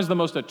 Sometimes the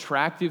most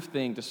attractive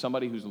thing to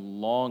somebody who's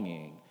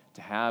longing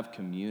to have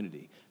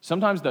community,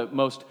 sometimes the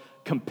most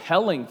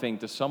compelling thing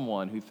to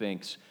someone who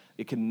thinks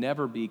it can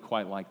never be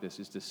quite like this,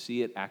 is to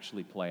see it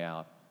actually play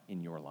out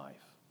in your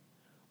life.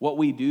 What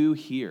we do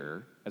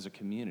here as a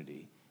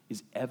community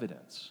is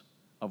evidence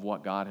of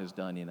what God has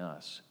done in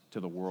us to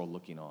the world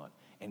looking on.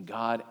 And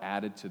God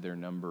added to their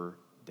number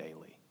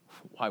daily.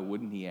 Why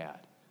wouldn't he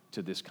add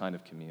to this kind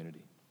of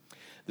community?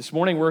 This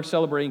morning we're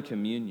celebrating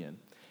communion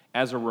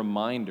as a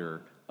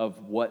reminder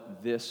of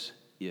what this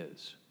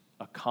is,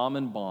 a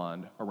common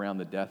bond around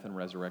the death and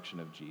resurrection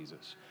of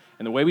Jesus.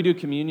 And the way we do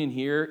communion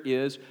here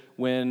is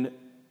when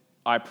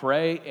I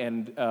pray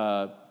and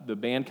the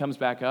band comes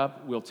back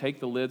up, we'll take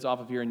the lids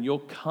off of here and you'll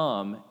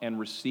come and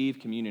receive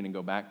communion and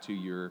go back to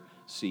your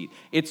seat.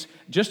 It's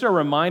just a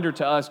reminder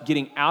to us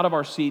getting out of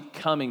our seat,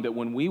 coming, that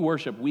when we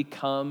worship, we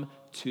come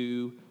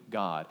to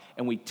God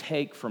and we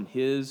take from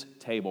his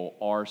table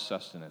our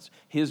sustenance.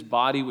 His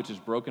body, which is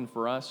broken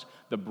for us,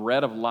 the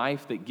bread of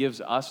life that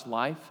gives us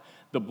life,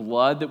 the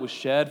blood that was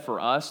shed for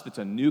us, that's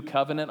a new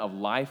covenant of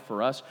life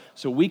for us.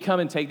 So we come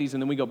and take these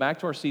and then we go back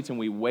to our seats and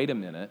we wait a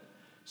minute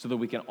so that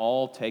we can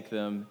all take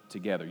them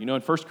together. You know,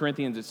 in 1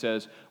 Corinthians it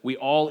says, we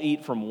all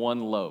eat from one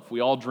loaf.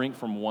 We all drink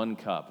from one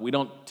cup. We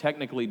don't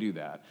technically do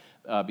that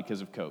because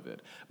of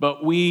COVID.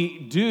 But we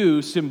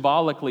do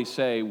symbolically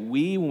say,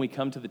 when we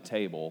come to the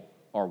table,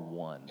 are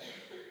one.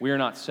 We are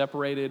not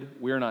separated.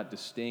 We are not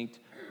distinct.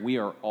 We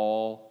are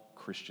all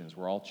Christians.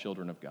 We're all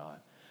children of God.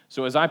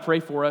 So as I pray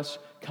for us,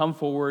 come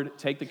forward,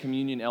 take the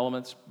communion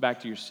elements back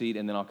to your seat,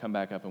 and then I'll come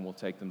back up and we'll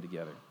take them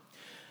together.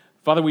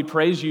 Father, we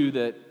praise you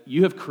that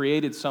you have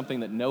created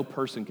something that no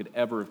person could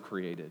ever have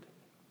created.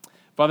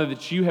 Father,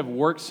 that you have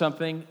worked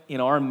something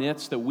in our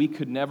midst that we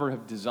could never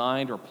have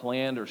designed or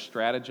planned or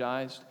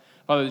strategized.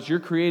 Father, that you're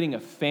creating a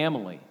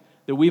family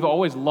that we've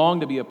always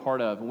longed to be a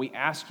part of, and we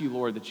ask you,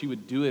 Lord, that you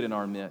would do it in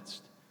our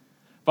midst.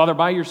 Father,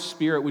 by your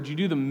Spirit, would you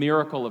do the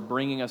miracle of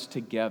bringing us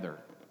together,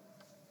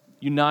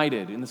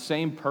 united in the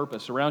same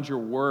purpose around your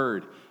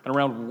word and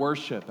around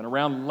worship and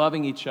around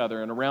loving each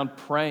other and around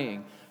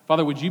praying.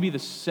 Father, would you be the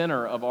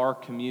center of our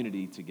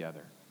community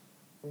together?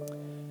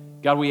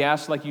 God, we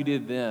ask like you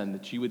did then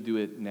that you would do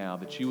it now,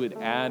 that you would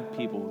add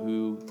people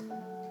who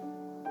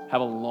have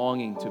a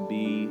longing to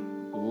be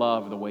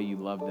loved the way you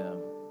love them.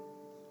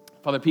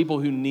 Father, people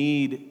who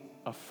need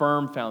a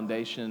firm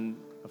foundation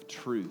of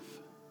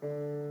truth.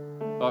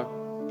 Father,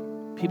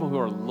 people who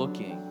are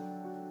looking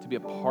to be a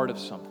part of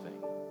something.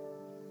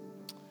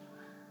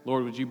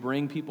 Lord, would you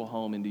bring people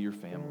home into your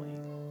family?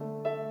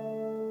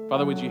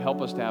 Father, would you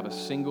help us to have a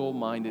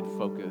single-minded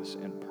focus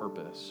and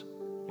purpose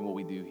in what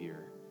we do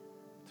here,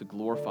 to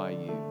glorify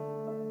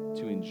you,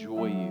 to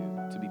enjoy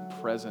you, to be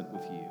present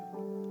with you,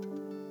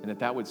 and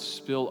that would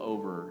spill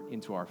over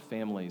into our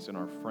families and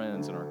our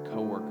friends and our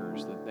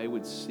coworkers, that they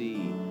would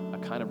see a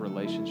kind of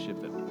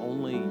relationship that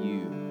only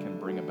you can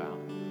bring about.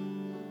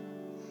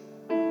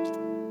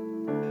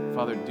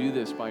 Father, do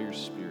this by your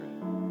Spirit,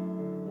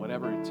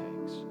 whatever it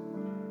takes.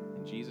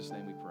 In Jesus'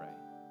 name we pray.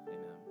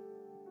 Amen.